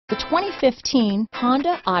The 2015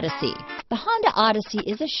 Honda Odyssey. The Honda Odyssey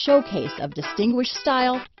is a showcase of distinguished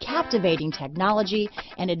style, captivating technology,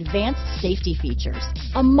 and advanced safety features.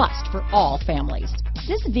 A must for all families.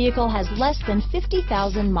 This vehicle has less than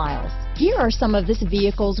 50,000 miles. Here are some of this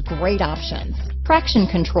vehicle's great options: traction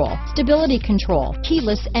control, stability control,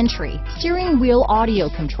 keyless entry, steering wheel audio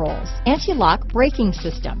controls, anti-lock braking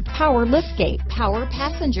system, power liftgate, power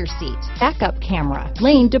passenger seat, backup camera,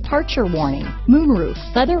 lane departure warning, moonroof,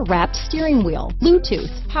 leather-wrapped steering wheel,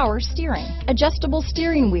 Bluetooth, power steering, adjustable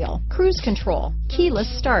steering wheel, cruise control, keyless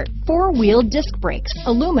start, four-wheel disc brakes,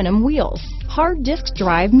 aluminum wheels, hard disk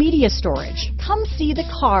drive media storage. Come see the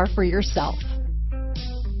car for yourself.